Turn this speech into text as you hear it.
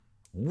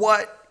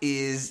What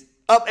is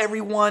up,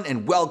 everyone,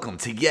 and welcome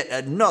to yet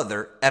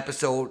another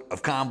episode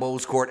of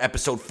Combos Court,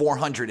 episode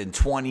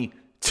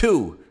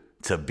 422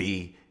 to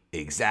be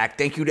exact.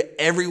 Thank you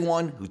to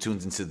everyone who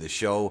tunes into the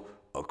show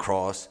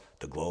across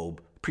the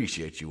globe.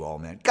 Appreciate you all,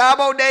 man.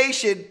 Combo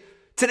Nation,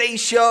 today's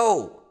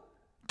show,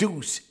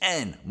 Deuce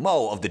and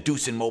Mo of the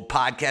Deuce and Mo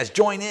podcast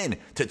join in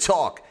to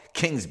talk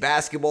Kings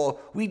basketball.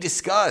 We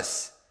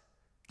discuss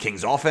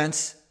Kings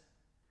offense,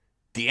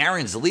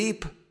 De'Aaron's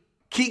leap,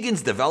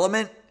 Keegan's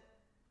development,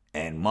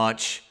 and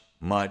much,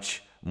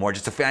 much more.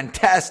 Just a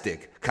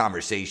fantastic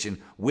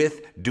conversation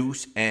with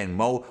Deuce and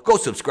Mo. Go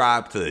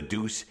subscribe to the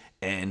Deuce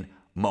and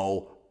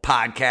Mo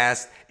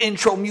podcast.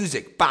 Intro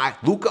music by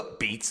Luca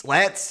Beats.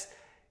 Let's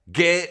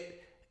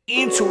get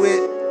into it.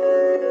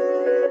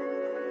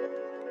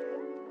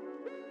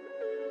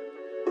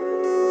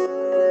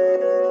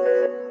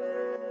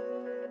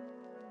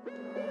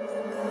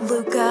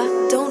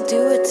 Luca, don't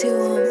do it to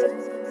him.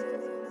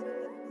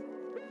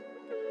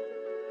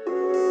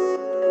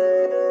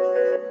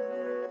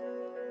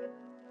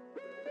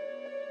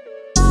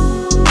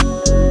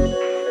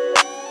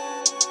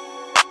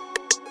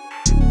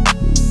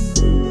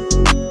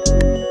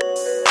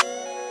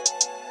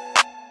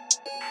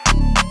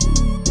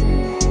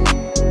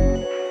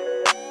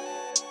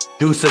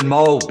 Deuce and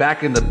Mo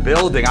back in the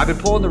building. I've been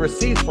pulling the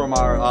receipts from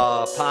our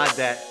pod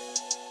that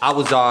I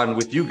was on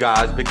with you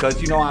guys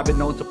because, you know, I've been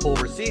known to pull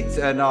receipts,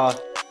 and it's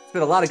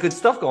been a lot of good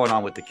stuff going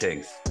on with the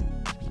Kings.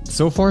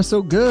 So far,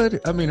 so good.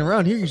 I mean,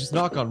 around here, you just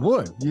knock on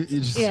wood. You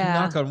just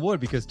knock on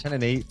wood because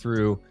 10-8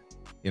 through,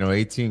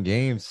 18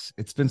 games.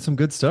 It's been some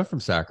good stuff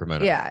from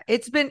Sacramento. Yeah,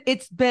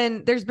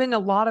 there's been a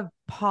lot of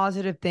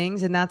positive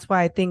things, and that's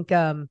why I think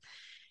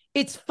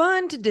it's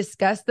fun to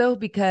discuss, though,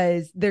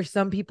 because there's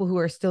some people who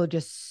are still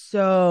just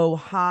so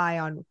high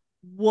on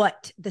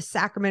what the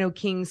Sacramento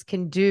Kings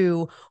can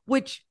do,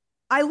 which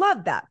I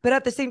love that. But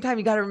at the same time,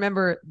 you got to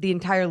remember the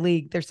entire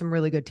league. There's some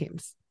really good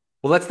teams.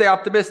 Well, let's stay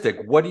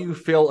optimistic. What do you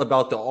feel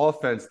about the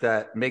offense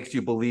that makes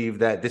you believe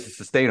that this is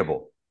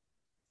sustainable?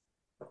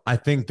 I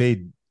think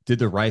they did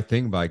the right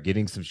thing by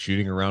getting some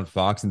shooting around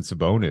Fox and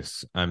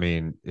Sabonis. I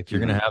mean, if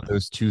you're going to have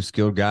those two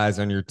skilled guys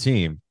on your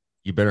team,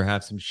 you better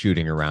have some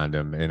shooting around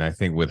him. And I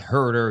think with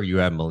Huerter, you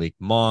have Malik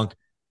Monk.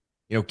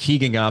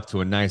 Keegan got up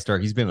to a nice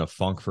start. He's been in a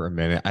funk for a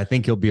minute. I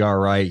think he'll be all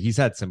right. He's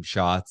had some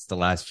shots the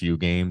last few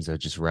games that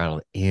just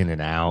rattled in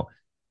and out.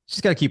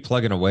 Just got to keep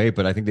plugging away,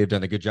 but I think they've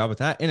done a good job with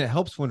that. And it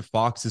helps when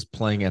Fox is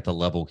playing at the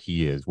level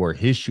he is, where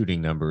his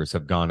shooting numbers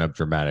have gone up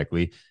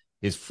dramatically.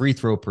 His free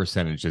throw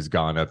percentage has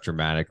gone up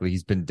dramatically.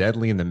 He's been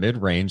deadly in the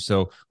mid-range.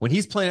 So when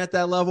he's playing at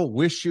that level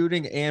with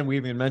shooting, and we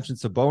even mentioned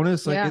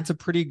Sabonis, it's a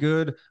pretty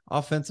good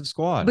offensive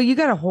squad. But you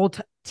got a whole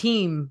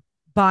team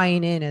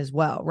buying in as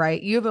well,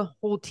 right? You have a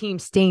whole team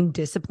staying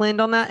disciplined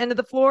on that end of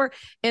the floor.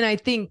 And I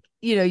think,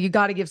 you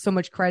got to give so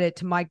much credit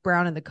to Mike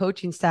Brown and the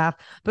coaching staff,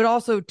 but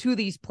also to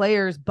these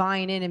players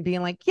buying in and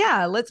being like,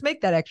 yeah, let's make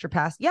that extra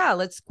pass. Yeah,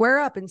 let's square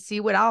up and see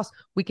what else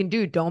we can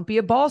do. Don't be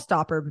a ball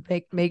stopper.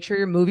 Make sure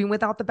you're moving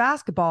without the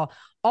basketball.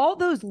 All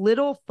those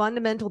little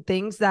fundamental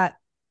things that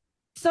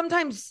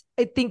sometimes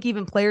I think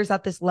even players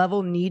at this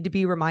level need to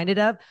be reminded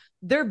of.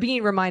 They're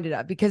being reminded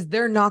of because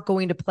they're not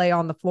going to play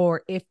on the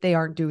floor if they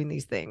aren't doing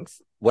these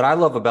things. What I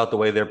love about the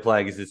way they're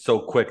playing is it's so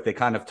quick. They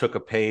kind of took a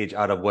page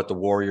out of what the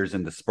Warriors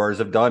and the Spurs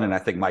have done, and I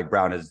think Mike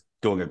Brown is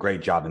doing a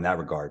great job in that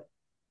regard.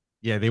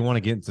 Yeah, they want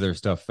to get into their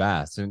stuff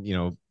fast.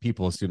 And,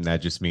 people assume that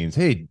just means,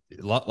 hey,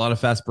 a lot of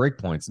fast break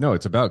points. No,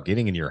 it's about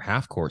getting in your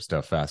half-court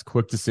stuff fast.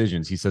 Quick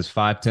decisions. He says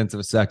 0.5 of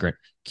a second.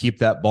 Keep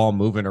that ball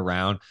moving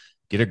around.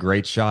 Get a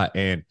great shot.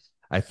 And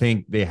I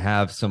think they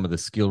have some of the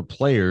skilled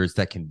players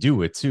that can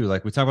do it, too.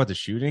 Like we talk about the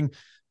shooting.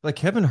 Like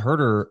Kevin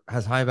Huerter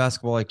has high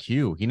basketball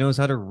IQ. He knows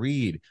how to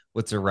read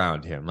what's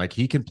around him. Like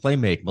he can play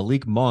make.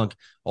 Malik Monk,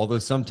 although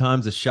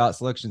sometimes the shot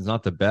selection is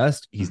not the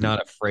best, he's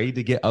not afraid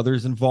to get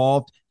others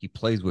involved. He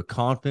plays with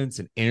confidence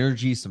and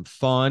energy, some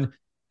fun.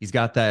 He's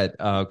got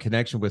that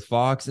connection with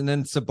Fox. And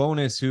then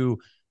Sabonis, who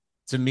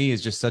to me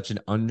is just such an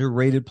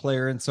underrated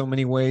player in so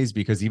many ways,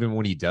 because even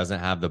when he doesn't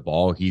have the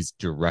ball, he's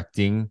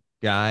directing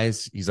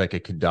guys. He's like a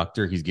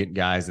conductor. He's getting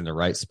guys in the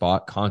right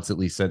spot,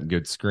 constantly setting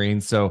good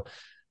screens. So,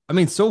 I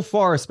mean, so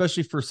far,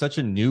 especially for such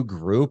a new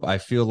group, I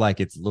feel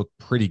like it's looked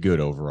pretty good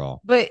overall.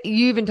 But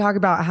you even talk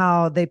about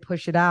how they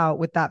push it out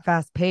with that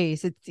fast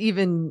pace. It's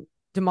even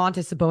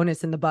Domantas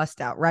Sabonis in the bust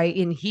out, right?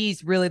 And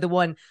he's really the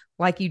one,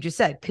 like you just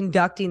said,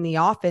 conducting the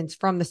offense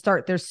from the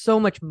start. There's so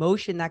much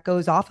motion that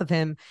goes off of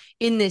him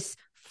in this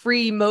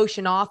free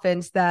motion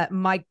offense that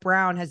Mike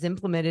Brown has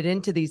implemented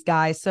into these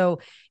guys. So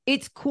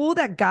it's cool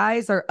that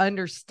guys are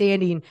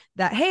understanding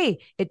that, hey,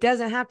 it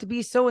doesn't have to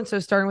be so-and-so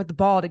starting with the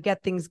ball to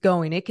get things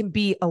going. It can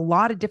be a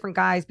lot of different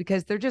guys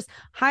because they're just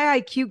high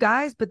IQ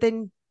guys, but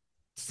then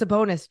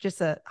Sabonis, just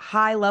a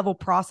high level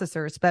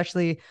processor,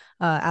 especially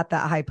at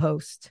that high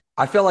post.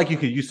 I feel like you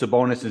could use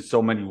Sabonis in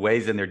so many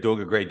ways, and they're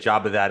doing a great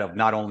job of that, of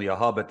not only a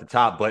hub at the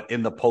top, but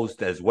in the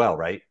post as well,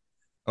 right?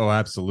 Oh,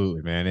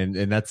 absolutely, man.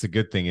 And that's the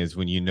good thing is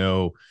when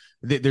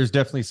There's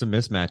definitely some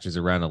mismatches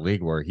around the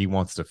league where he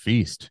wants to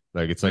feast.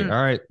 Like, it's like,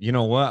 all right, you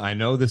know what? I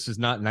know this is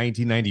not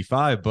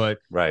 1995, but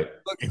Right.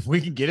 look, if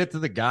we can get it to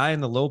the guy in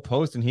the low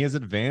post and he has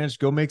advantage,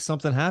 go make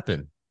something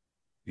happen.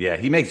 Yeah,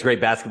 he makes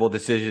great basketball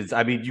decisions.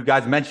 I mean, you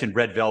guys mentioned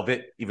Red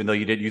Velvet, even though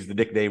you didn't use the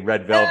nickname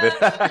Red Velvet.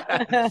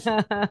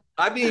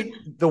 I mean,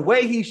 the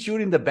way he's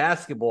shooting the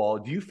basketball,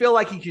 do you feel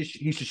like he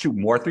should shoot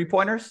more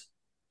 3-pointers?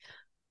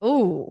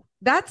 Oh,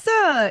 that's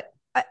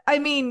I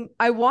mean,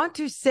 I want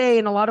to say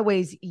in a lot of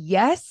ways,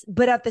 yes,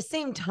 but at the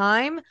same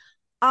time,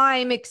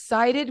 I'm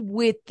excited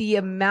with the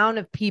amount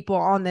of people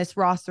on this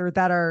roster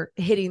that are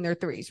hitting their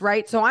threes,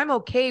 right? So I'm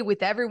okay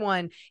with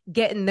everyone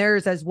getting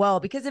theirs as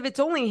well, because if it's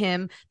only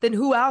him, then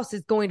who else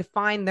is going to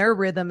find their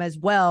rhythm as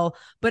well?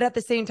 But at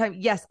the same time,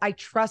 yes, I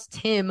trust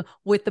him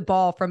with the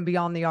ball from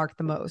beyond the arc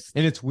the most.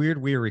 And it's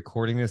weird we are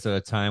recording this at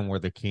a time where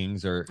the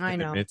Kings are I in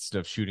the know. midst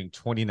of shooting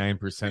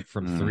 29%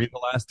 from three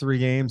the last 3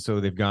 games. So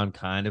they've gone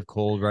kind of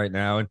cold right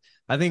now. And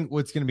I think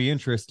what's going to be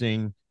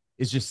interesting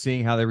is just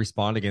seeing how they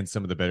respond against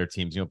some of the better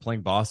teams. You know,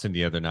 playing Boston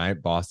the other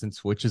night, Boston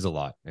switches a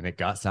lot, and it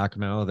got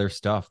Sacramento their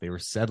stuff. They were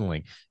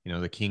settling. You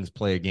know, the Kings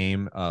play a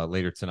game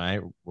later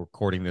tonight. We're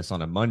recording this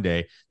on a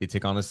Monday. They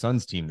take on the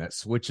Suns team that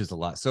switches a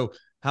lot. So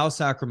how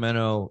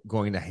Sacramento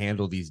going to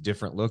handle these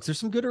different looks? There's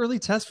some good early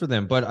tests for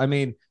them, but I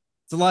mean,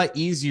 it's a lot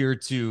easier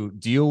to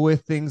deal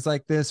with things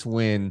like this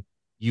when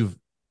you've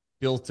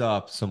built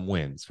up some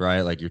wins,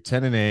 right? Like you're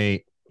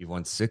 10-8, you've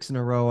won 6 in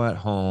a row at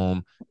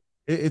home.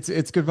 It's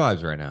good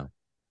vibes right now.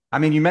 I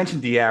mean, you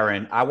mentioned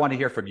De'Aaron. I want to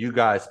hear from you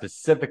guys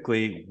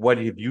specifically. What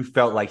have you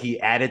felt like he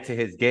added to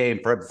his game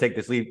for him to take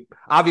this lead?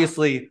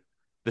 Obviously,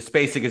 the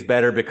spacing is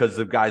better because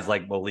of guys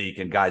like Malik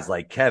and guys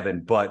like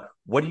Kevin. But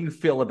what do you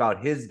feel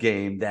about his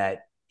game that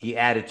he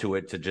added to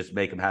it to just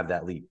make him have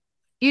that lead?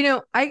 You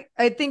know, I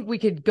think we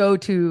could go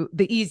to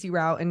the easy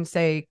route and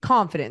say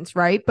confidence,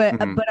 right?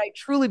 But I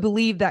truly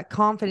believe that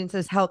confidence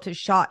has helped his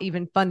shot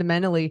even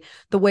fundamentally,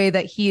 the way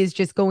that he is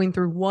just going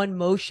through one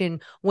motion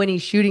when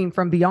he's shooting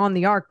from beyond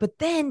the arc. But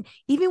then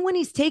even when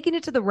he's taking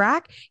it to the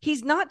rack,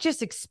 he's not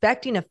just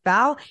expecting a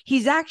foul.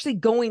 He's actually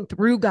going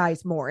through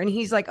guys more. And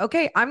he's like,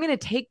 okay, I'm going to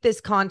take this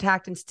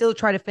contact and still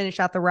try to finish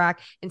at the rack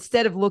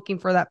instead of looking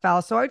for that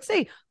foul. So I would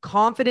say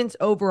confidence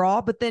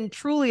overall, but then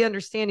truly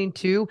understanding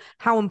too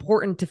how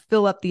important to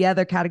fill up the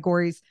other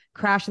categories,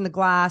 crashing the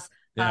glass,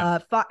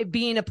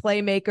 being a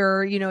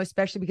playmaker, you know,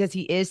 especially because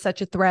he is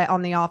such a threat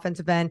on the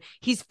offensive end.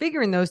 He's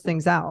figuring those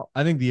things out.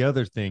 I think the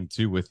other thing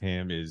too with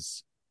him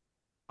is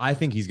I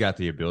think he's got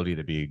the ability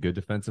to be a good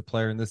defensive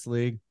player in this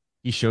league.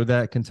 He showed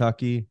that at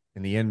Kentucky.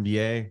 In the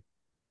NBA,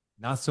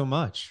 not so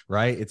much,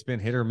 right? It's been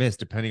hit or miss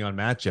depending on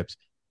matchups.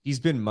 He's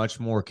been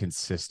much more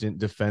consistent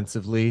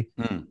defensively.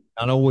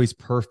 Not always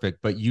perfect,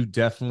 but you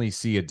definitely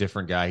see a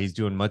different guy. He's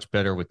doing much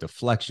better with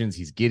deflections.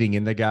 He's getting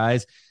into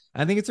guys.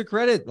 I think it's a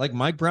credit. Like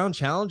Mike Brown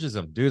challenges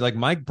him, dude. Like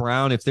Mike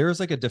Brown, if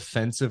there's like a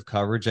defensive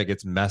coverage that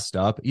gets messed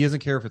up, he doesn't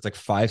care if it's like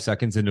 5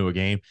 seconds into a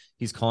game.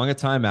 He's calling a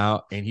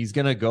timeout and he's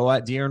going to go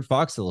at De'Aaron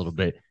Fox a little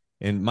bit.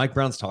 And Mike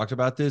Brown's talked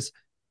about this.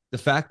 The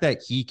fact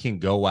that he can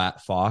go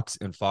at Fox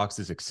and Fox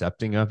is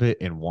accepting of it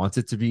and wants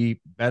it to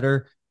be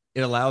better,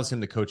 it allows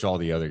him to coach all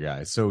the other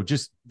guys. So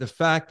just the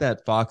fact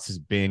that Fox has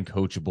been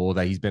coachable,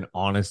 that he's been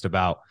honest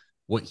about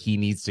what he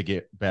needs to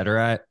get better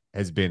at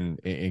has been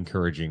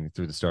encouraging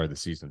through the start of the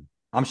season.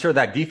 I'm sure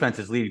that defense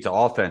is leading to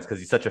offense because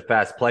he's such a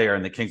fast player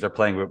and the Kings are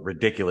playing with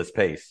ridiculous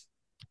pace.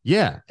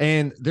 Yeah.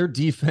 And their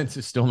defense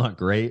is still not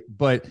great,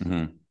 but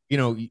you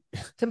know,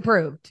 it's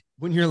improved.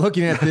 When you're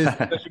looking at this,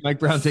 especially Mike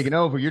Brown taking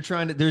over, you're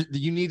trying to,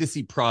 you need to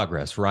see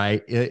progress,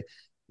 right?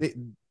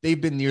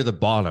 They've been near the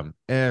bottom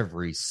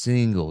every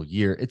single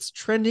year. It's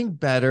trending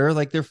better.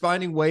 Like they're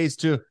finding ways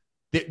to,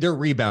 they're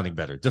rebounding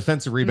better.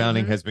 Defensive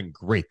rebounding has been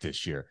great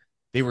this year.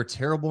 They were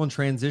terrible in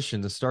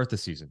transition to start the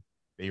season.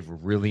 They've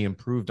really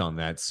improved on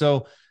that.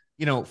 So,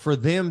 you know, for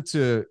them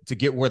to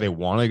get where they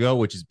want to go,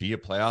 which is be a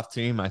playoff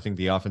team, I think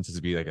the offense is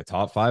to be like a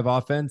top 5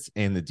 offense,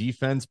 and the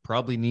defense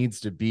probably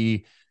needs to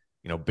be,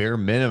 you know, bare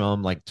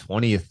minimum like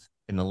 20th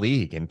in the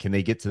league. And can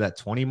they get to that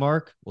 20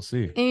 mark? We'll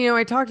see. And, you know,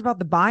 I talked about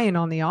the buy-in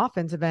on the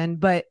offensive end,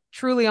 but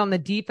truly on the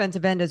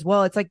defensive end as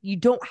well. It's like you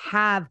don't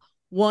have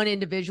one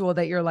individual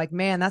that you're like,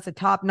 man, that's a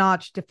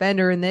top-notch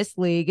defender in this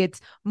league. It's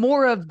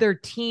more of their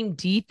team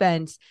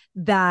defense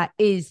that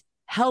is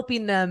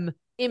helping them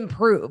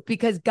improve,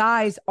 because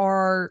guys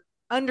are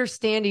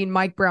understanding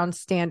Mike Brown's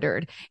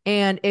standard.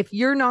 And if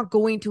you're not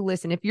going to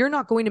listen, if you're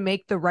not going to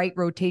make the right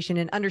rotation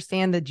and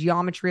understand the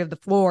geometry of the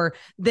floor,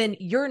 then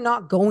you're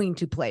not going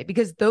to play,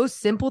 because those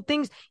simple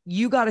things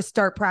you got to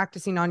start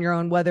practicing on your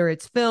own, whether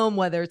it's film,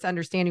 whether it's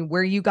understanding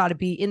where you got to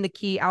be in the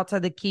key,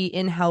 outside the key,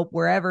 in help,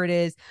 wherever it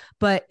is.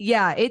 But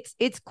yeah,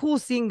 it's cool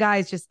seeing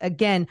guys just,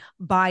 again,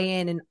 buy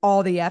in, and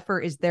all the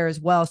effort is there as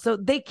well. So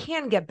they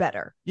can get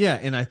better. Yeah.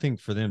 And I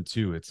think for them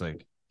too, it's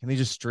like, can they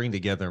just string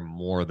together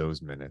more of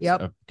those minutes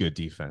of good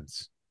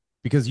defense?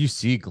 Because you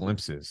see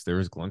glimpses. There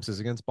was glimpses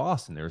against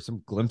Boston. There were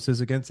some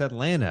glimpses against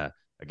Atlanta,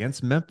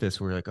 against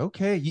Memphis, where you're like,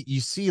 okay, you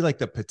see like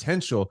the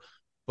potential,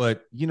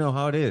 But you know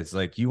how it is.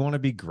 Like, you want to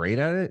be great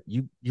at it,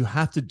 you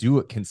have to do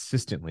it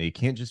consistently. It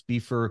can't just be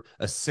for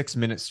a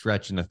 6-minute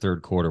stretch in the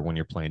third quarter when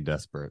you're playing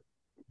desperate.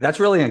 That's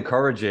really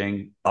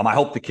encouraging. I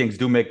hope the Kings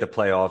do make the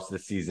playoffs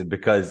this season,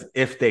 because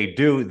if they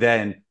do,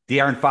 then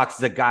De'Aaron Fox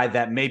is a guy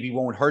that maybe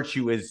won't hurt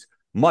you as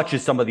much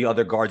as some of the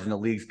other guards in the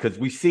leagues, because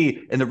we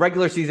see in the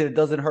regular season it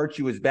doesn't hurt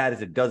you as bad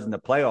as it does in the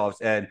playoffs,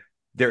 and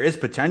there is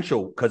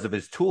potential because of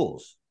his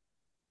tools.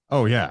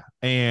 Oh yeah,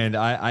 and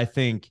I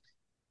think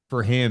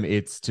for him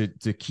it's to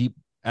keep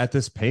at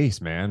this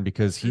pace, man,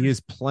 because he is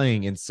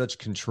playing in such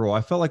control.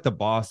 I felt like the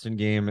Boston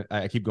game,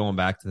 I keep going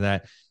back to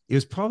that, it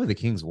was probably the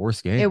Kings'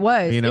 worst game. It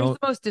was. You know, it was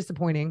the most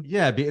disappointing.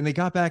 Yeah, and they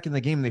got back in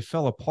the game and they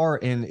fell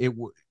apart. And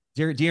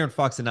De'Aaron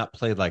Fox had not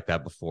played like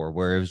that before,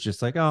 where it was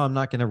just like, oh, I'm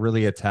not going to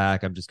really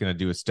attack. I'm just going to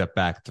do a step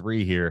back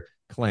three here,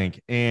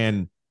 clank.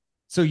 And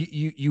so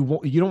you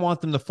don't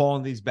want them to fall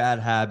in these bad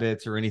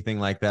habits or anything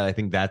like that. I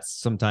think that's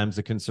sometimes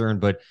a concern,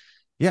 but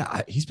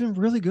yeah, he's been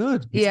really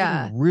good. He's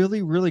been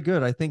really, really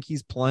good. I think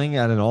he's playing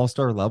at an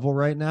all-star level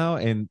right now.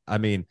 And I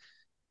mean,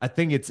 I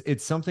think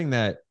it's something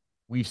that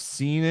we've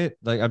seen it.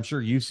 Like, I'm sure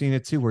you've seen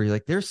it too, where you're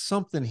like, there's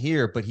something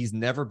here, but he's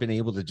never been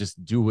able to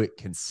just do it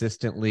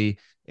consistently.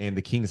 And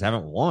the Kings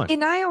haven't won.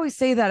 And I always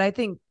say that I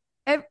think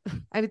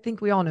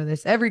we all know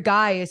this. Every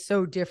guy is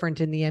so different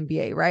in the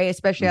NBA, right?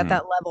 Especially at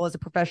that level as a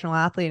professional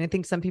athlete. And I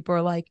think some people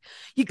are like,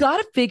 you got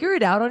to figure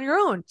it out on your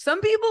own. Some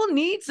people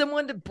need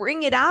someone to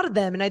bring it out of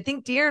them. And I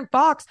think De'Aaron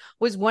Fox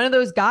was one of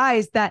those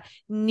guys that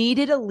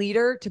needed a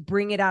leader to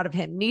bring it out of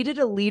him, needed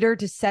a leader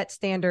to set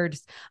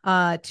standards,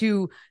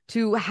 to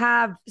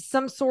have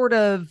some sort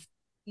of,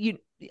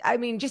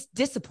 just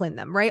discipline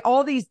them, right?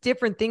 All these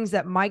different things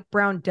that Mike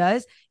Brown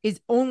does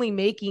is only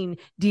making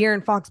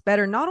De'Aaron Fox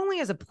better, not only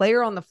as a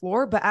player on the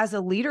floor, but as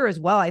a leader as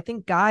well. I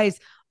think guys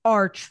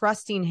are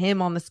trusting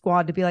him on the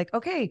squad to be like,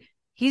 okay,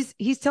 he's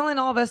telling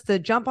all of us to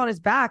jump on his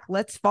back.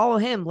 Let's follow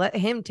him. Let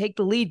him take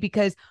the lead,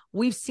 because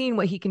we've seen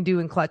what he can do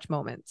in clutch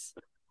moments.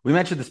 We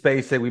mentioned the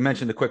space and we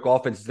mentioned the quick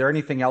offense. Is there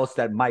anything else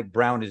that Mike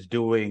Brown is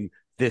doing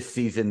this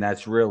season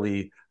that's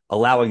really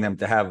allowing them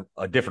to have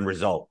a different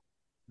result?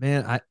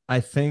 Man,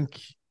 I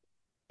think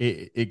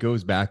it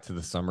goes back to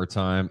the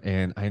summertime,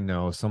 and I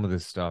know some of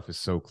this stuff is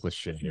so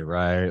cliche,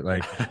 right?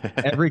 Like,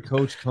 every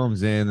coach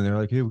comes in and they're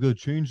like, hey, we got to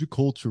change the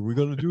culture. We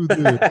got to do this.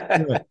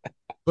 Yeah.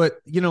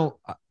 But,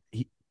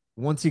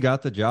 once he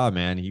got the job,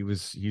 man,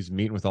 he's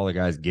meeting with all the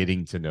guys,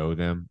 getting to know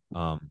them.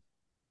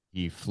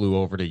 He flew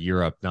over to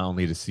Europe not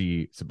only to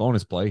see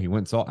Sabonis play, he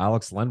went and saw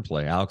Alex Len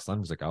play. Alex Len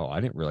was like, oh, I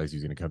didn't realize he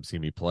was going to come see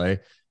me play.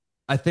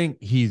 I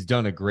think he's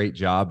done a great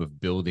job of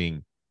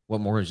building what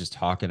Moore is just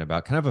talking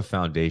about, kind of a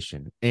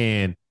foundation.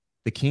 And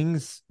the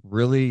Kings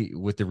really,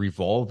 with the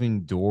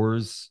revolving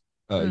doors,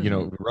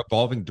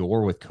 revolving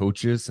door with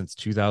coaches since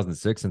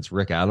 2006, since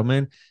Rick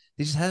Adelman,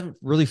 they just haven't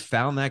really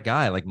found that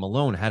guy. Like,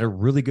 Malone had a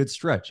really good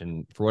stretch,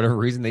 and for whatever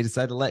reason, they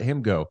decided to let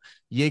him go.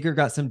 Jaeger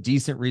got some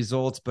decent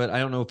results, but I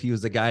don't know if he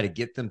was the guy to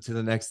get them to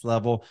the next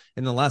level.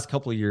 In the last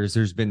couple of years,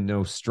 there's been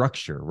no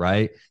structure,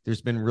 right?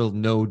 There's been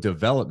no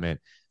development.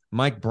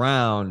 Mike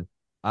Brown,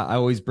 I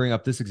always bring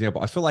up this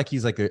example. I feel like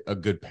he's like a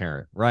good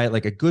parent, right?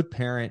 Like, a good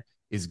parent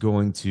is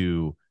going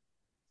to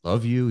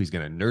love you. He's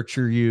going to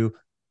nurture you,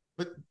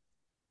 but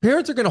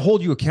parents are going to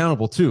hold you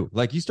accountable too.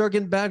 Like, you start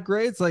getting bad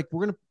grades, like,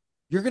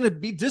 you're going to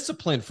be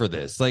disciplined for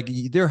this. Like,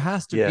 there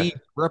has to be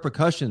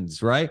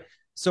repercussions, right?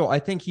 So I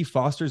think he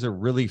fosters a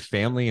really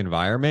family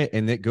environment,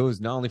 and it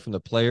goes not only from the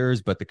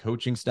players, but the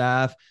coaching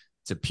staff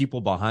to people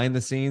behind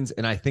the scenes.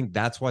 And I think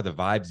that's why the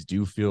vibes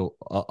do feel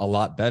a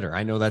lot better.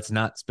 I know that's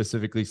not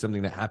specifically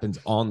something that happens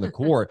on the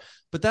court,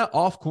 but that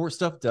off-court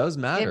stuff does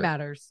matter. It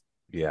matters.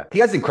 Yeah, he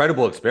has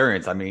incredible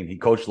experience. I mean, he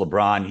coached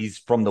LeBron. He's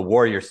from the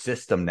Warrior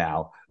system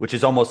now, which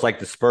is almost like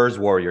the Spurs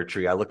Warrior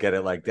tree. I look at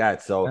it like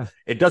that. So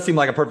It does seem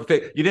like a perfect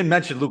fit. You didn't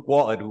mention Luke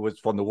Walton, who was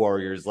from the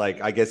Warriors. Like,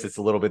 I guess it's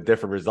a little bit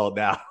different result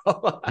now.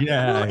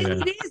 Yeah. It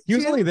is, he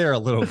was only there a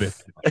little bit.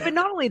 But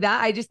not only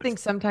that, I just think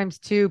sometimes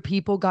too,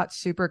 people got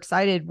super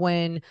excited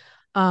when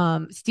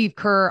Steve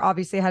Kerr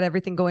obviously had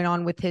everything going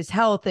on with his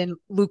health, and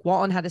Luke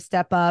Walton had to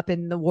step up,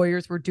 and the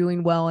Warriors were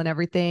doing well and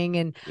everything.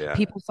 And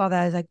people saw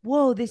that as like,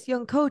 whoa, this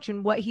young coach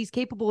and what he's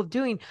capable of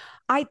doing.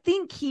 I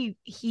think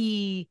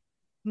he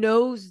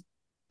knows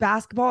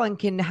basketball and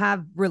can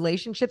have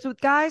relationships with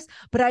guys,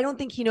 but I don't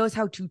think he knows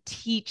how to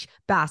teach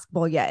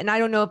basketball yet. And I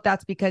don't know if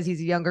that's because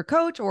he's a younger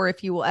coach or if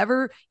he will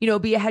ever,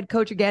 be a head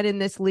coach again in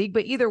this league.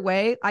 But either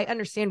way, I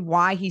understand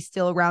why he's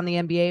still around the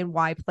NBA and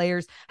why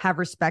players have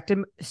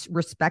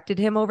respected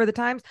him over the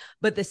times.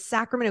 But the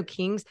Sacramento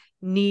Kings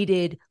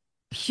needed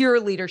pure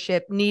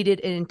leadership,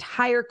 needed an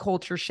entire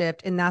culture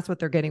shift. And that's what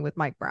they're getting with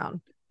Mike Brown.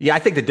 Yeah, I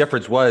think the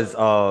difference was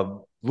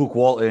Luke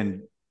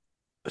Walton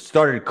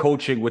started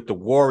coaching with the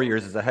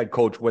Warriors as a head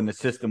coach when the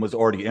system was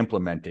already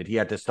implemented. He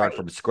had to start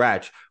from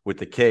scratch with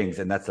the Kings,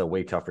 and that's a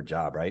way tougher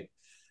job, right?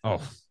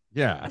 Oh,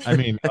 yeah. I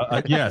mean,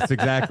 yes,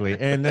 exactly.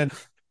 And then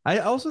I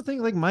also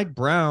think, like, Mike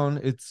Brown,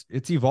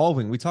 it's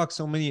evolving. We talk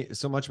so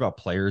much about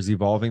players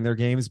evolving their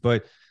games,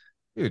 but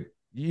dude,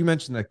 you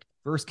mentioned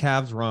first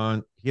Cavs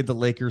run, he had the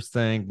Lakers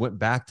thing, went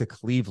back to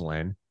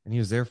Cleveland, and he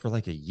was there for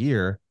like a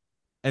year.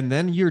 And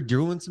then you're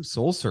doing some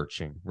soul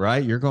searching,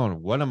 right? You're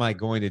going, what am I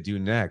going to do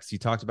next? He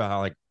talked about how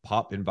like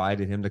Pop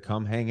invited him to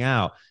come hang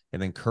out,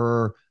 and then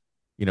Kerr,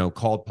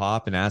 called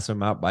Pop and asked him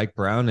about Mike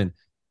Brown. And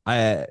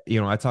I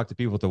talked to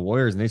people at the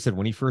Warriors, and they said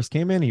when he first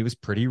came in, he was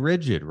pretty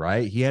rigid,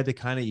 right? He had to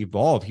kind of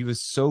evolve. He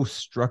was so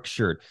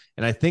structured.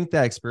 And I think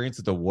that experience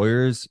at the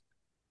Warriors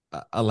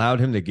allowed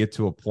him to get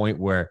to a point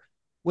where,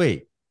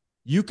 wait,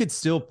 you could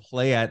still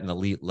play at an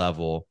elite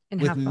level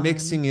And with have fun.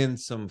 mixing in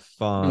some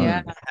fun,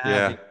 Yeah.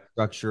 having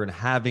structure, and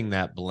having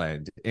that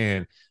blend.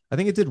 And I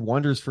think it did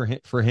wonders for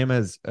him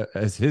as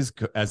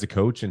a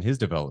coach and his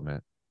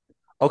development.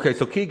 Okay,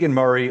 so Keegan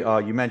Murray,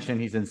 you mentioned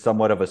he's in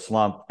somewhat of a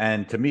slump.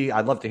 And to me,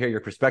 I'd love to hear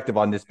your perspective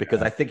on this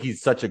because I think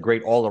he's such a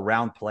great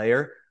all-around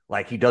player.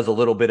 Like he does a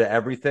little bit of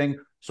everything.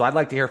 So I'd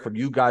like to hear from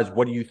you guys.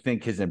 What do you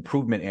think his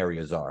improvement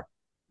areas are?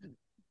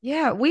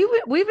 Yeah, we've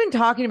been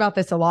talking about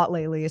this a lot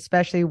lately,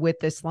 especially with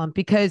this slump,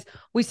 because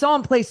we saw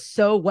him play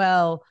so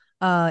well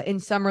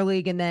in summer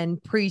league and then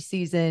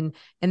preseason.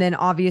 And then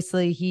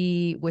obviously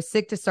he was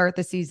sick to start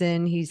the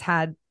season. He's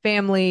had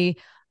family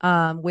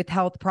with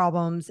health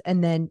problems,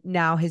 and then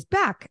now his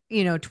back,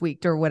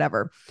 tweaked or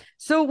whatever.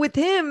 So with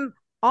him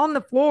on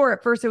the floor,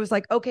 at first it was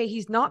like, okay,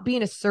 he's not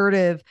being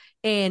assertive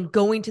and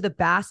going to the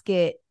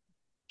basket,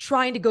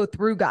 trying to go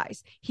through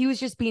guys. He was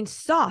just being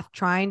soft,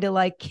 trying to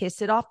like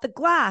kiss it off the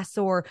glass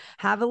or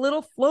have a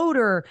little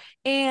floater.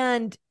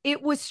 And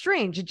it was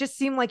strange. It just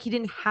seemed like he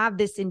didn't have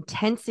this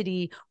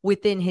intensity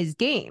within his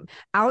game.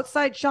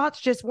 Outside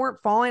shots just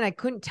weren't falling. I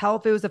couldn't tell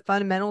if it was a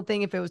fundamental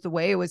thing, if it was the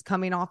way it was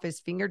coming off his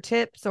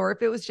fingertips, or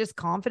if it was just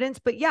confidence.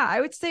 But yeah, I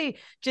would say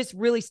just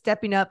really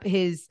stepping up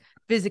his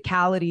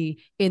physicality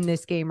in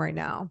this game right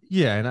now.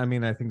 Yeah, and I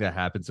mean, I think that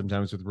happens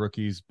sometimes with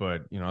rookies,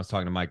 but I was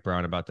talking to Mike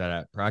Brown about that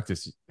at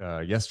practice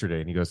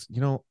yesterday, and he goes,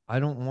 I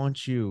don't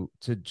want you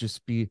to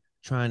just be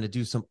trying to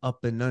do some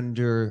up and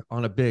under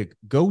on a big.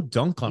 Go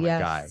dunk on a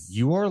guy.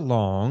 You are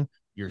long,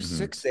 you're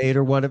 6'8"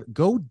 or whatever.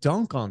 Go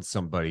dunk on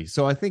somebody.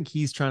 So I think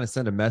he's trying to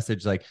send a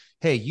message like,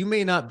 hey, you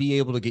may not be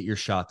able to get your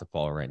shot to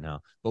fall right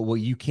now, but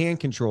what you can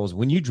control is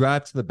when you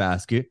drive to the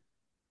basket,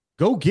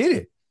 go get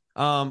it.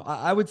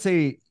 I would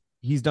say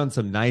he's done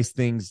some nice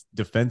things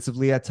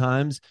defensively at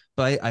times,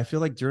 but I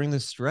feel like during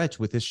this stretch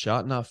with his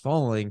shot not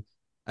falling,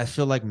 I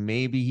feel like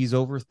maybe he's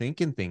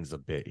overthinking things a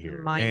bit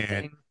here.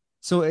 And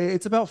so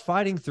it's about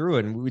fighting through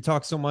it. And we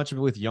talk so much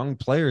with young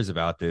players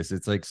about this.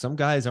 It's like some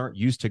guys aren't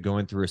used to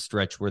going through a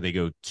stretch where they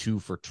go 2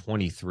 for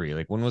 23.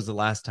 Like when was the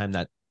last time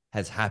that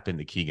has happened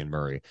to Keegan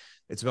Murray?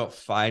 It's about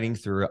fighting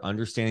through it,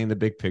 understanding the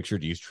big picture.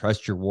 Do you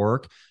trust your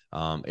work?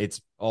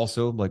 It's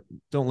also like,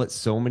 don't let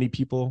so many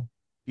people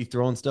be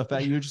throwing stuff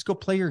at you. Just go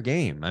play your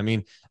game. I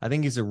mean, I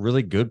think he's a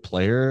really good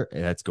player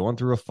that's going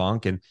through a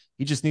funk, and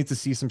he just needs to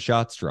see some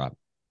shots drop.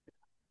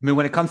 I mean,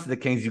 when it comes to the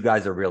Kings, you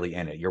guys are really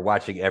in it. You're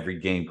watching every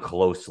game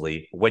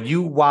closely. When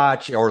you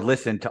watch or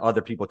listen to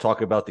other people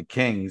talk about the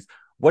Kings,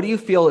 what do you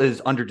feel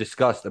is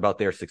under-discussed about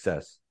their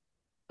success?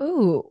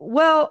 Oh,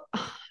 well,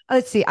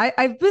 let's see.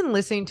 I've been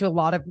listening to a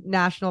lot of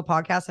national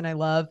podcasts, and I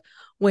love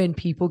when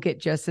people get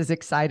just as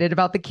excited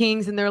about the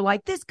Kings and they're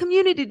like, this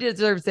community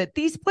deserves it.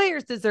 These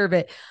players deserve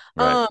it.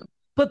 Right.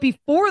 But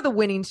before the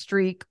winning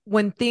streak,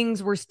 when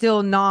things were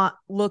still not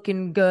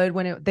looking good,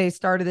 when they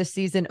started the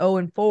season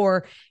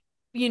 0-4,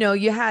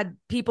 you had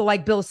people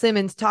like Bill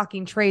Simmons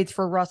talking trades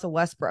for Russell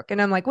Westbrook.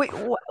 And I'm like, wait,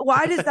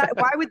 why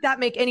would that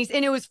make any sense?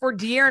 And it was for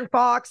De'Aaron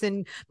Fox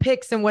and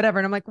picks and whatever.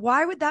 And I'm like,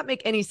 why would that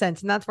make any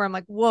sense? And that's where I'm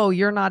like, whoa,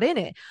 you're not in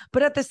it.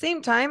 But at the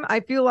same time, I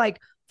feel like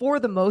for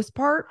the most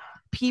part,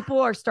 people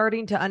are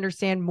starting to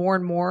understand more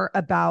and more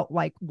about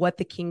like what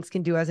the Kings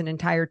can do as an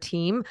entire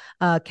team.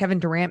 Kevin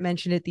Durant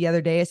mentioned it the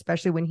other day,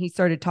 especially when he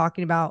started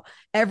talking about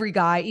every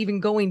guy,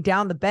 even going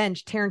down the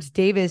bench. Terrence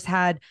Davis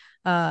had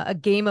a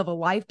game of a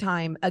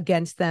lifetime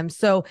against them.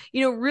 So,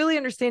 really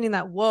understanding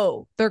that,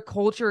 whoa, their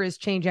culture is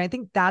changing. I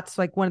think that's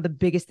like one of the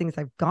biggest things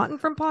I've gotten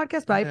from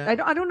podcasts, but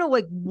I don't know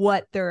like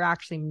what they're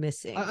actually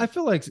missing. I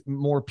feel like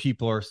more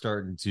people are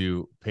starting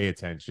to pay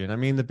attention. I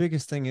mean, the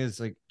biggest thing is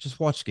like, just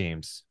watch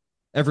games.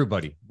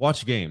 Everybody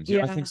watch games.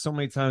 I think so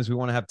many times we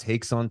want to have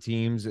takes on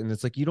teams, and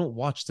it's like you don't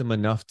watch them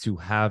enough to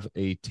have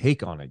a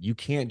take on it. You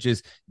can't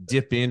just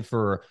dip in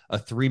for a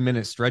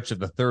 3-minute stretch of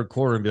the third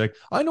quarter and be like,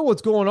 I know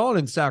what's going on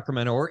in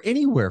Sacramento or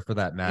anywhere for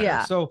that matter.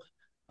 Yeah. So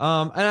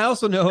and I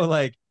also know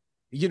like,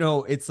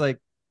 it's like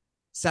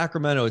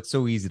Sacramento, it's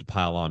so easy to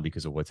pile on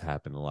because of what's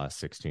happened in the last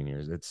 16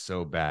 years. It's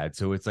so bad.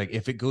 So it's like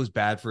if it goes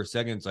bad for a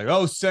second, it's like,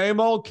 oh, same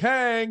old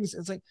Kangs.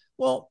 It's like,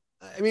 well,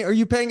 I mean, are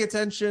you paying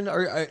attention?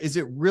 Or is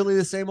it really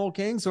the same old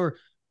Kings, or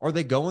are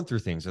they going through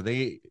things? Are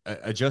they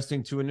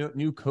adjusting to a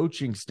new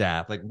coaching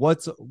staff? Like what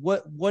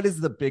is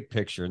the big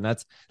picture? And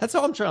that's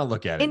how I'm trying to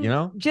look at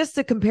it, Just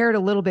to compare it a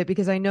little bit,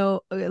 because I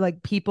know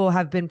like people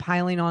have been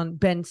piling on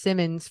Ben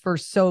Simmons for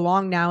so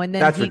long now. And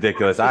then that's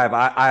ridiculous. I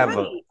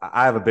have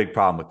I have a big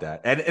problem with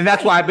that. And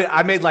that's why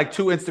I made like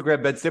 2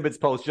 Instagram Ben Simmons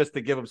posts just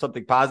to give him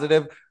something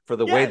positive for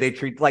the way they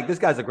treat, like, this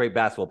guy's a great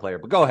basketball player.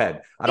 But go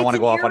ahead. I don't want to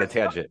go off on a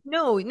tangent.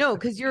 No,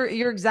 because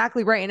you're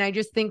exactly right. And I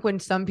just think when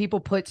some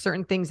people put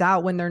certain things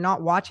out when they're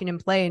not watching him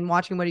play and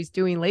watching what he's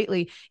doing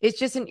lately, it's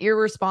just an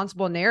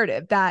irresponsible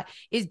narrative that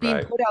is being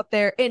put out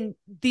there. And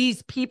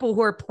these people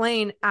who are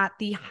playing at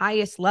the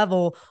highest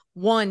level,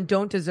 one,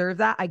 don't deserve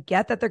that. I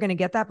get that they're going to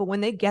get that, but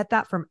when they get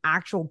that from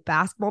actual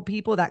basketball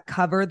people that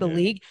cover the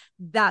league,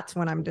 that's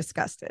when I'm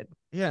disgusted.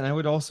 Yeah, and I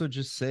would also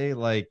just say,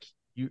 like,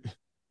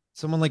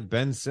 someone like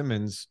Ben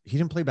Simmons, he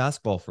didn't play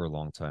basketball for a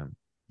long time.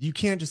 You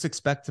can't just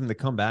expect him to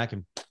come back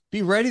and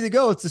be ready to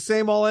go. It's the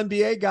same all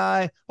NBA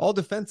guy, all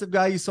defensive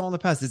guy you saw in the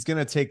past. It's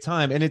going to take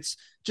time, and it's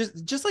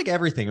just like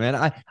everything,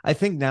 man. I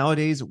think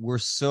nowadays we're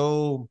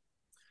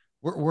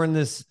in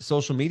this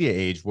social media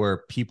age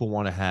where people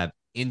want to have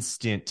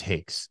instant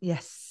takes.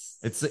 Yes.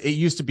 It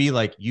used to be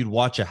like you'd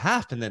watch a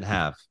half and then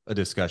have a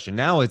discussion.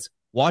 Now it's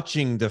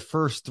watching the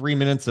first 3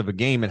 minutes of a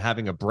game and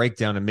having a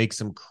breakdown and make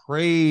some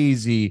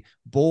crazy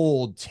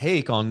bold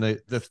take on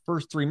the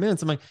first 3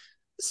 minutes. I'm like,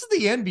 this is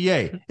the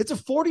NBA. It's a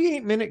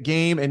 48-minute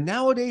game, and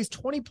nowadays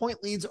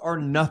 20-point leads are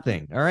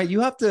nothing. All right.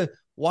 You have to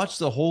watch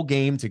the whole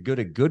game to get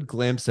a good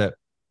glimpse at,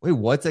 wait,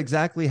 what's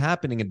exactly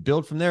happening, and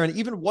build from there. And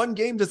even one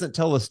game doesn't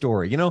tell a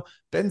story. You know,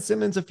 Ben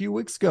Simmons a few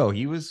weeks ago,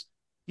 he's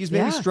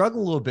maybe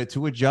struggling a little bit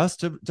to adjust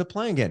to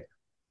playing again.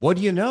 What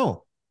do you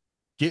know?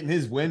 Getting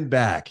his win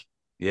back.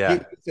 Yeah.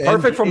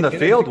 Perfect from the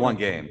field one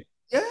game.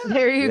 Yeah.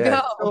 There you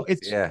go. So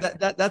it's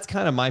that's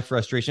kind of my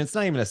frustration. It's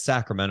not even a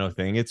Sacramento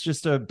thing. It's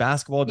just a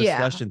basketball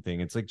discussion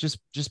thing. It's like, just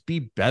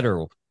be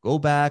better. Go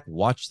back,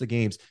 watch the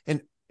games.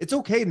 And it's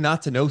okay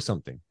not to know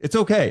something. It's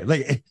okay.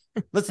 Like,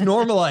 let's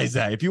normalize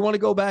that. If you want to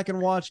go back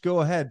and watch,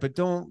 go ahead, but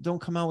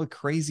don't come out with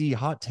crazy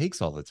hot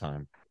takes all the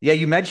time. Yeah,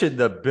 you mentioned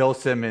the Bill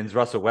Simmons,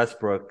 Russell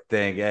Westbrook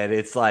thing, and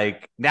it's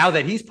like, now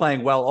that he's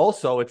playing well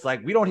also, it's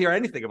like we don't hear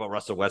anything about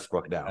Russell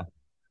Westbrook now.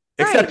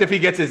 Except if he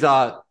gets his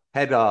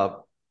head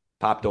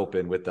popped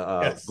open with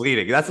the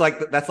bleeding. That's like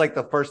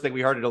the first thing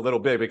we heard in a little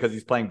bit, because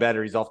he's playing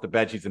better. He's off the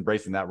bench. He's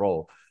embracing that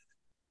role.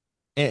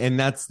 And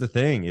that's the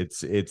thing.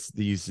 It's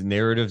these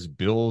narratives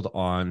build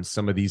on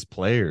some of these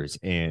players.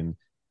 And,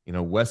 you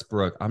know,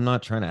 Westbrook, I'm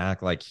not trying to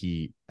act like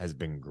he has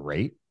been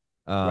great.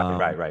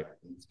 Right.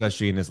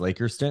 Especially in his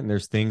Lakers stint. And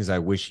there's things I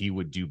wish he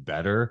would do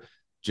better,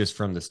 just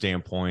from the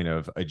standpoint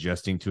of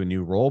adjusting to a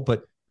new role.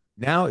 But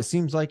now it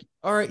seems like,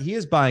 all right, he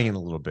is buying in a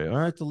little bit. All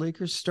right, the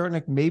Lakers starting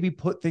to maybe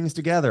put things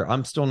together.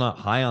 I'm still not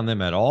high on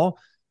them at all.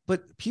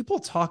 But people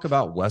talk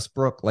about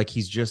Westbrook like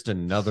he's just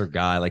another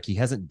guy, like he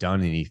hasn't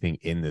done anything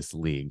in this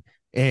league.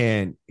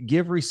 And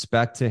give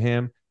respect to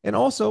him. And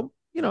also,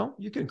 you know,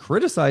 you can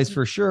criticize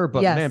for sure,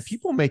 but man,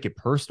 people make it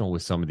personal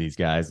with some of these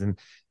guys. And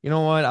you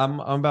know what? I'm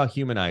about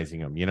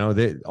humanizing them. You know,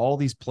 all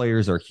these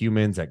players are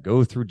humans that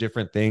go through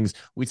different things.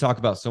 We talk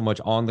about so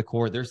much on the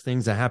court. There's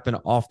things that happen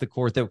off the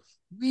court that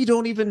we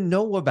don't even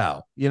know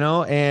about, you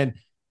know? And,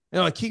 you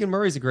know, like Keegan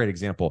Murray's a great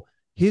example.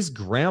 His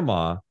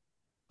grandma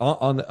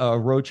on a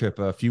road trip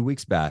a few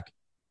weeks back,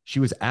 she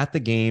was at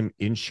the game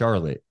in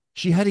Charlotte.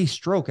 She had a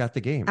stroke at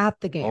the game.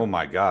 Oh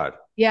my God.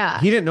 Yeah.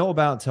 He didn't know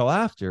about it until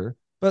after,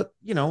 but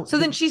you know. So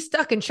then she's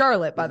stuck in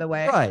Charlotte, by the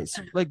way. Right.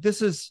 So, like,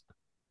 there's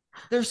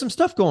some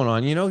stuff going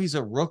on. You know, he's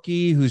a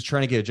rookie who's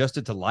trying to get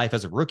adjusted to life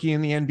as a rookie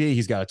in the NBA.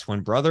 He's got a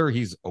twin brother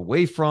he's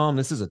away from.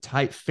 This is a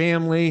tight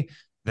family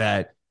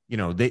that, you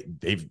know,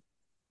 they've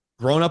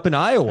grown up in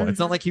Iowa. Mm-hmm. It's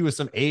not like he was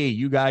some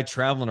AAU guy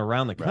traveling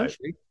around the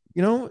country.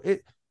 You know,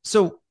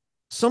 so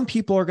some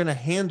people are going to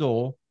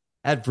handle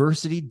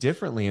adversity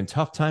differently and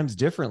tough times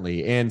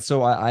differently. And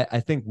so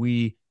I think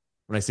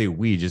when I say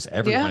we, just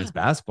everyone as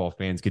basketball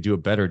fans could do a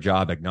better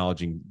job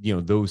acknowledging, you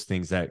know, those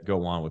things that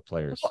go on with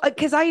players.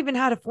 Because I even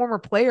had a former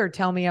player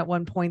tell me at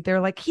one point, they're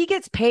like, he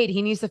gets paid,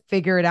 he needs to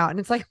figure it out. And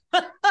it's like,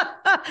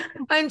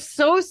 I'm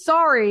so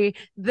sorry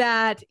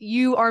that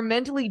you are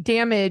mentally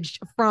damaged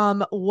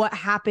from what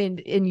happened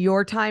in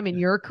your time in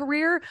your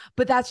career,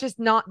 but that's just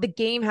not, the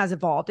game has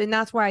evolved. And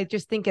that's why I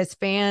just think as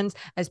fans,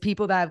 as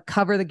people that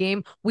cover the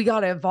game, we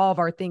got to evolve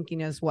our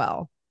thinking as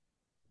well.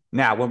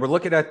 Now, when we're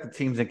looking at the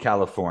teams in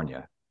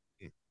California,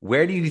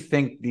 where do you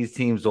think these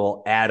teams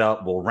will add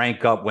up, will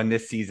rank up when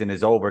this season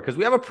is over? Because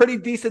we have a pretty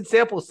decent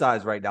sample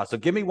size right now. So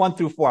give me 1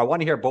 through 4. I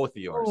want to hear both of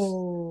yours.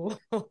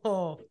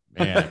 Oh,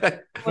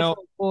 man. Well,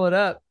 pull it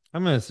up.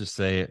 I'm going to just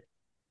say it.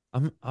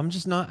 I'm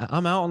just not,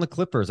 I'm out on the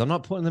Clippers. I'm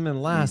not putting them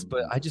in last,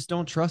 but I just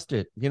don't trust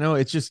it. You know,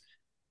 it's just,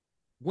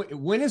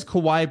 when is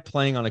Kawhi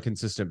playing on a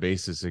consistent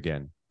basis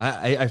again?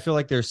 I feel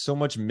like there's so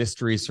much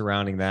mystery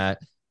surrounding that.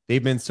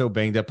 They've been so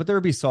banged up, but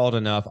they'll be solid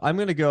enough. I'm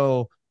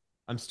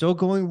still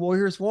going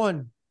Warriors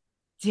 1.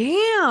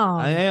 Damn.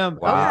 I am.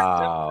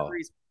 Wow.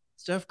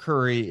 Steph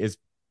Curry is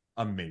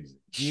amazing.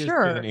 He has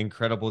been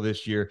incredible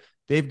this year.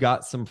 They've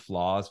got some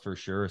flaws for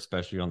sure,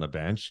 especially on the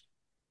bench.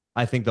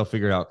 I think they'll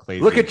figure it out. Clay.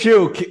 Look at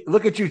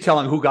you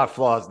telling who got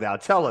flaws now.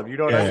 Tell him. You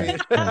know what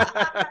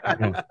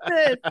I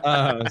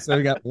mean? So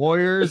we got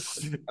Warriors.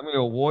 I'm gonna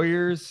go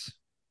Warriors.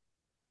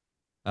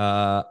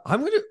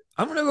 I'm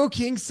I'm gonna go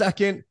Kings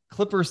second,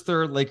 Clippers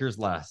third, Lakers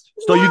last.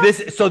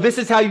 So this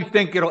is how you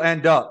think it'll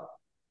end up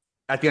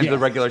at the end of the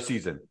regular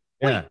season.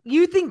 Yeah. Wait,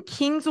 you think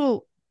Kings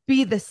will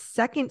be the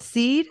second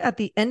seed at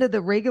the end of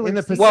the regular In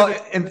the season?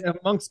 Pacific,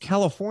 amongst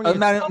California.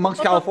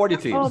 Amongst California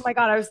teams. Oh my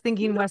God, I was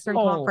thinking Western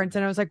Conference,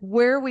 and I was like,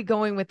 where are we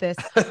going with this?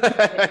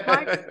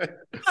 My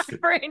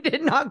brain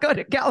did not go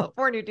to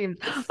California teams.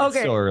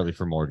 Okay. So early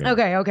for Morgan.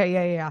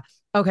 Okay. Yeah.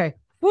 Okay.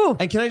 Woo.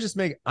 And can I just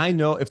I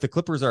know if the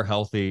Clippers are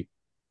healthy,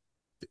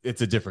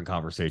 it's a different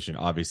conversation,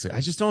 obviously. I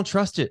just don't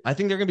trust it. I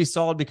think they're going to be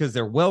solid because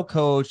they're well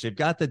coached. They've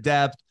got the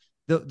depth.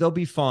 They'll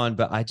be fun,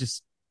 but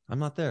I'm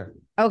not there.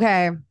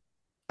 Okay.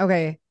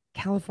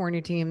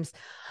 California teams.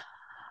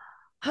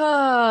 So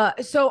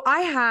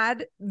I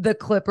had the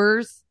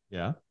Clippers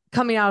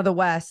coming out of the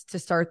West to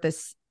start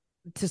this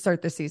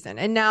season.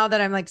 And now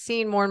that I'm like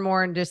seeing more and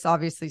more and just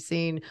obviously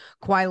seeing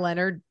Kawhi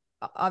Leonard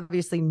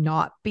obviously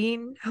not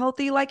being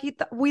healthy like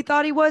we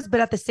thought he was,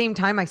 but at the same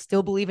time, I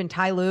still believe in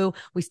Ty Lue.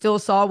 We still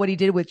saw what he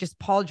did with just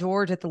Paul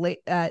George at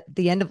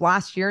the end of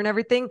last year and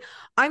everything.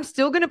 I'm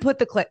still going to put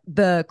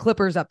the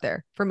Clippers up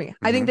there for me.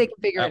 I think they can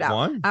figure it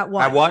out. At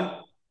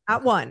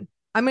one.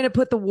 I'm going to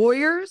put the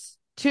Warriors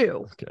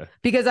 2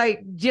 because I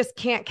just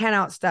can't count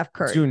out Steph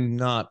Curry. Do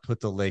not put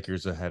the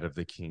Lakers ahead of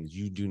the Kings.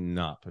 You do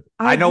not put.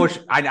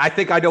 I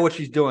think I know what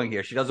she's doing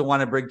here. She doesn't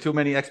want to bring too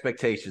many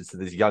expectations to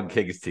this young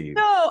Kings team.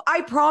 No,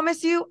 I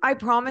promise you,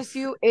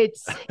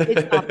 it's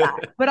not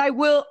that. But I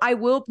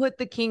will put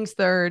the Kings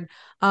third.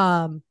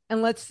 And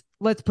let's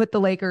put the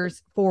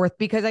Lakers fourth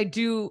because I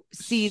do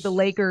see the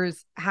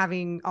Lakers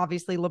having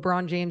obviously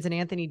LeBron James and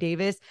Anthony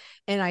Davis,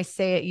 and I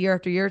say it year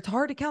after year. It's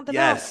hard to count them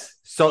out. Yes.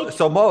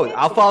 So Mo,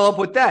 I'll follow up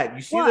with that.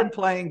 You see them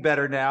playing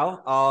better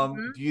now.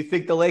 Do you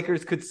think the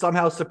Lakers could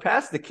somehow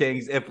surpass the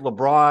Kings if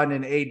LeBron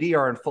and AD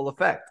are in full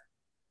effect?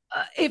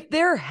 If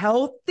they're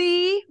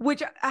healthy,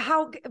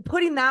 how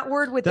putting that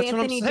word with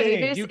Anthony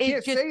Davis, you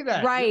can't say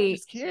that. Right?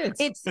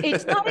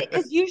 It's not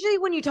because usually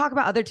when you talk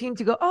about other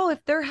teams, you go, oh,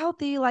 if they're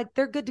healthy, like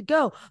they're good to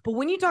go. But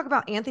when you talk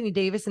about Anthony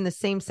Davis in the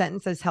same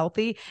sentence as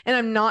healthy, and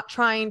I'm not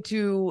trying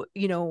to,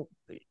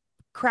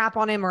 crap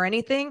on him or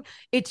anything,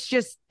 it's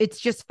just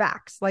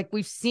facts. Like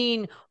we've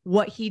seen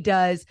what he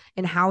does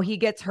and how he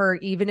gets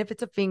hurt, even if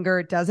it's a finger,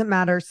 it doesn't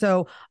matter.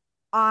 So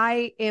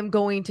I am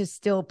going to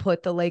still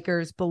put the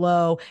Lakers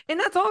below. And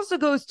that also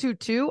goes to,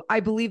 too, I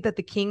believe that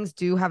the Kings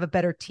do have a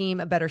better team,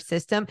 a better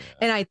system.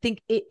 And I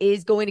think it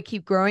is going to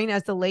keep growing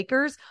as the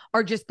Lakers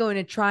are just going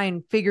to try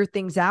and figure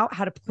things out,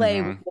 how to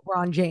play with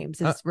LeBron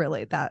James. It's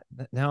really that.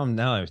 Now I'm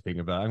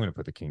thinking about it. I'm going to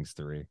put the Kings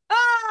 3.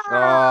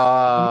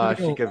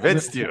 She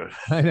convinced you.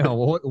 I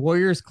know.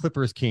 Warriors,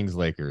 Clippers, Kings,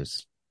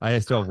 Lakers. I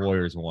still have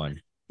Warriors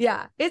 1.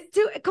 Yeah. It's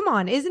too. Come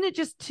on. Isn't it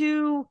just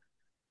too...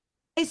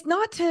 It's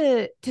not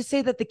to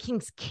say that the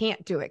Kings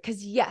can't do it,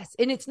 because yes,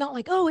 and it's not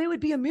like, oh, it would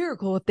be a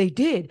miracle if they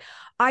did.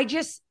 I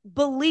just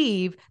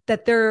believe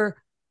that they're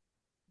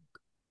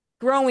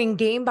growing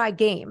game by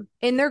game,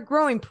 and they're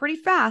growing pretty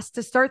fast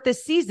to start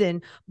this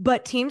season,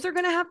 but teams are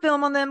going to have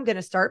film on them, going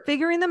to start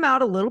figuring them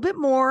out a little bit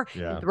more,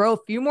 throw a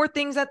few more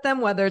things at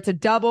them, whether it's a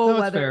double,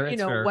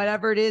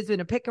 whatever it is in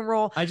a pick and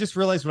roll. I just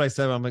realized what I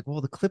said. I'm like,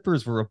 well, the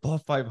Clippers were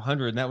above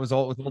 500, and that was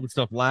all with all the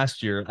stuff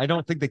last year. I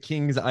don't think the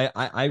Kings, they're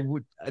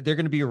going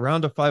to be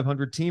around a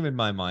 500 team in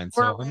my mind.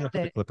 So I'm going to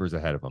put the Clippers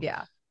ahead of them.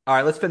 Yeah. All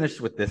right, let's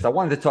finish with this. I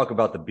wanted to talk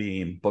about the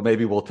beam, but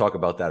maybe we'll talk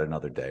about that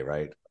another day,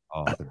 right?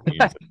 Oh, the beam.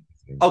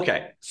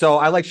 Okay, so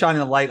I like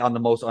shining a light on the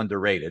most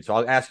underrated. So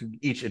I'll ask you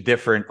each a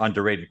different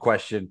underrated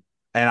question,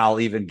 and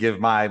I'll even give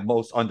my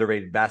most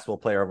underrated basketball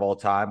player of all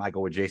time. I go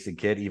with Jason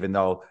Kidd, even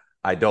though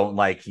I don't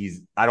like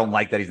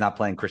that he's not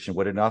playing Christian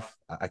Wood enough.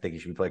 I think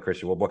he should be playing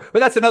Christian Wood more, but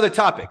that's another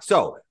topic.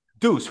 So,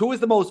 Deuce, who is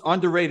the most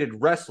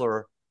underrated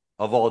wrestler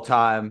of all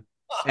time?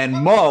 And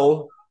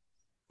Mo,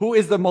 who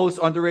is the most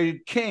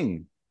underrated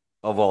king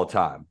of all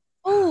time?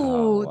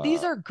 Oh,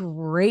 these are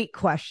great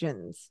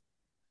questions.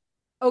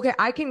 Okay,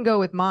 I can go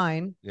with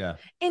mine. Yeah.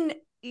 And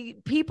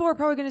people are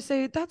probably going to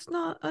say, that's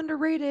not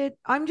underrated.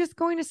 I'm just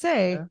going to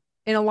say,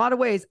 in a lot of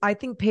ways, I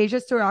think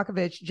Peja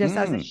Stojakovic, just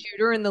as a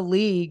shooter in the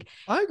league,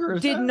 I agree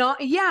with that.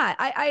 not. Yeah,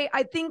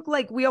 I think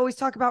like we always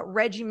talk about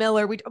Reggie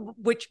Miller,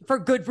 which for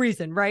good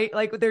reason, right?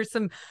 Like there's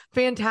some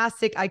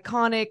fantastic,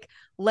 iconic,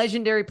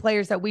 legendary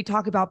players that we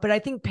talk about, but I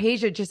think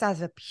Peja, just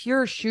as a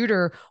pure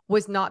shooter,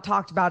 was not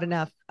talked about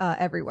enough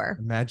everywhere.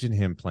 Imagine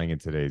him playing in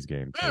today's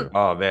game too.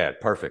 Oh man,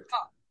 perfect.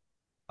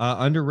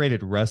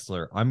 Underrated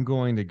wrestler. I'm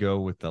going to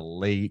go with the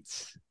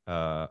late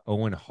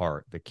Owen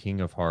Hart, the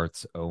King of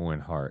Hearts, Owen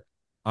Hart.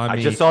 I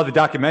just saw the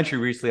documentary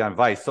recently on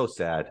Vice. So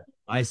sad.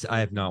 I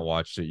have not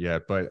watched it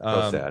yet, but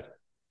so sad.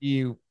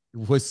 He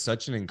was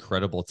such an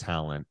incredible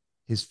talent.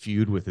 His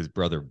feud with his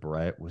brother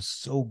Brett was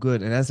so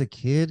good. And as a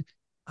kid,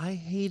 I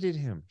hated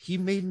him. He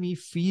made me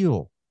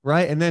feel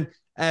right. And then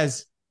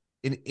as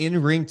an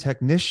in-ring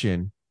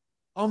technician,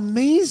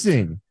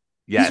 amazing.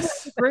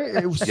 Yes.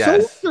 It was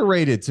so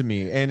underrated to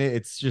me. And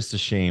it's just a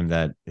shame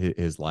that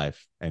his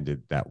life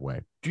ended that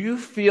way. Do you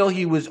feel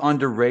he was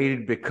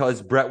underrated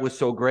because Brett was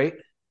so great?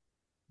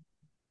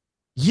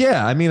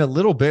 Yeah, I mean a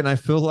little bit, and I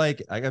feel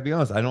like I gotta be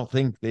honest. I don't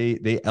think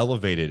they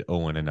elevated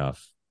Owen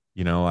enough.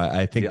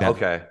 I think Yeah, that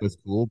okay. was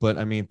cool, but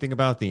I mean, think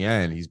about the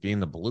end. He's being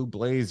the Blue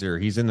Blazer.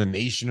 He's in the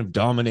Nation of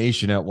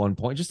Domination at one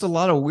point. Just a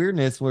lot of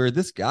weirdness where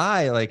this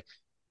guy, like,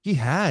 he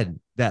had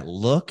that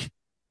look,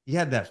 he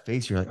had that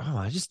face. You're like, oh,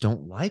 I just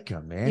don't like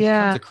him, man. He comes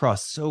Yeah.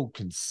 across so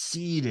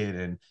conceited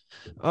and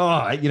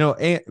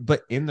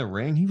but in the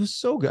ring, he was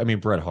so good. I mean,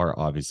 Bret Hart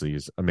obviously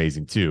is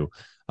amazing too.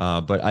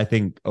 But I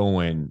think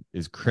Owen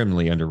is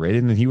criminally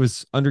underrated, and he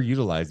was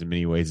underutilized in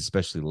many ways,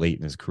 especially late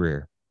in his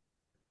career.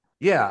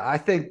 Yeah, I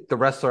think the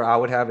wrestler I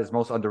would have as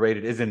most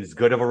underrated isn't as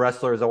good of a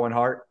wrestler as Owen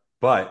Hart,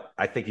 but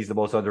I think he's the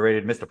most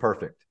underrated, Mr.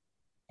 Perfect.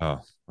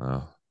 Oh,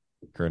 wow.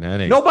 Kurt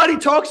Hennig. Nobody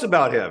talks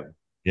about him.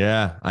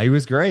 Yeah, he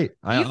was great.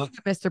 You have a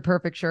Mr.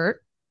 Perfect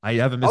shirt. I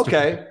have a Mr.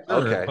 Okay, Perfect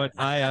shirt, okay. But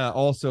I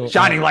also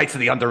Shining lights of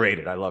the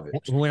underrated. I love it.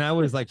 when I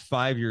was like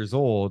 5 years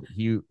old,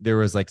 there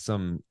was like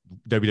some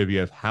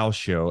WWF house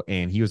show,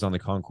 and he was on the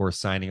concourse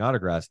signing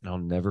autographs, and I'll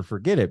never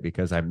forget it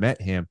because I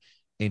met him,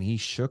 and he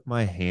shook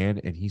my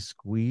hand and he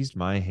squeezed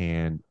my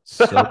hand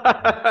so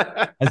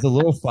as a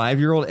little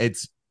 5-year-old.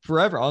 It's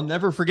forever. I'll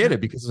never forget it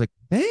because it's like,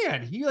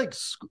 man, he like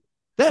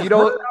that. You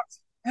know,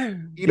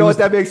 you know what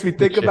that makes me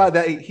think shit. about?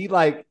 That he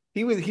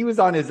was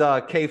on his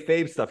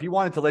kayfabe stuff. He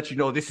wanted to let you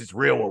know this is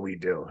real what we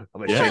do.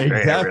 I'm gonna shake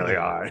your hand really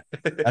hard.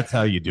 That's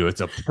how you do it.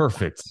 It's a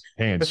perfect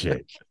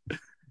handshake.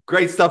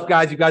 Great stuff,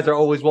 guys. You guys are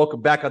always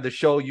welcome back on the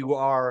show. You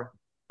are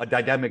a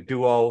dynamic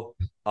duo.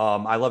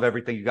 I love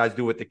everything you guys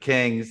do with the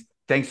Kings.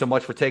 Thanks so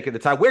much for taking the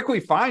time. Where can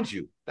we find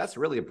you? That's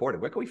really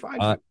important. Where can we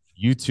find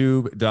you?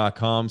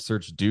 YouTube.com,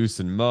 search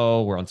Deuce and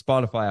Mo. We're on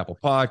Spotify, Apple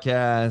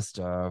Podcast.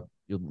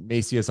 You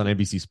may see us on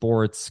NBC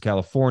Sports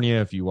California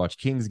if you watch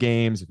Kings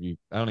games.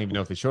 I don't even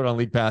know if they showed it on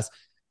League Pass.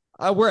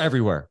 We're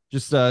everywhere.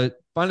 Just find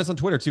us on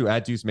Twitter too,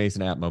 at Deuce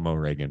Mason, at Momo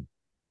Reagan.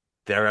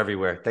 They're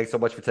everywhere. Thanks so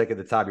much for taking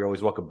the time. You're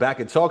always welcome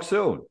back, and talk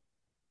soon.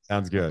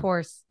 Sounds good. Of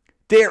course.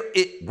 There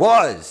it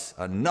was.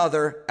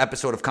 Another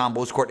episode of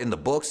Combos Court in the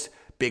books.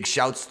 Big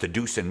shouts to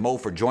Deuce and Mo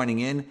for joining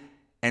in.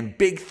 And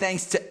big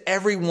thanks to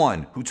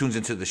everyone who tunes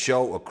into the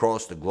show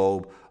across the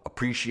globe.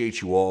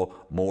 Appreciate you all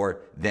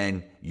more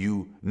than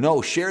you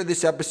know. Share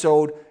this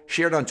episode,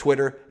 share it on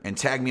Twitter, and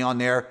tag me on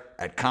there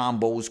at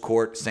Combos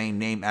Court, same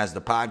name as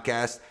the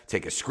podcast.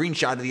 Take a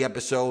screenshot of the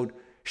episode,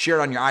 share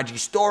it on your IG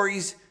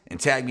stories, and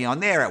tag me on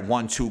there at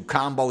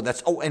 12combo.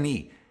 That's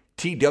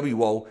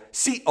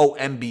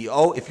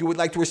ONETWOCOMBO. If you would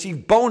like to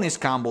receive bonus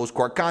Combos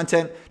Court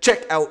content,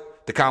 check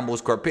out the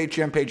Combos Court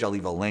Patreon page. I'll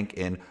leave a link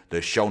in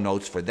the show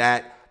notes for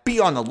that. Be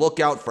on the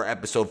lookout for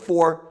episode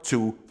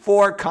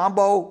 424.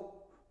 Combo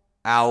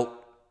out.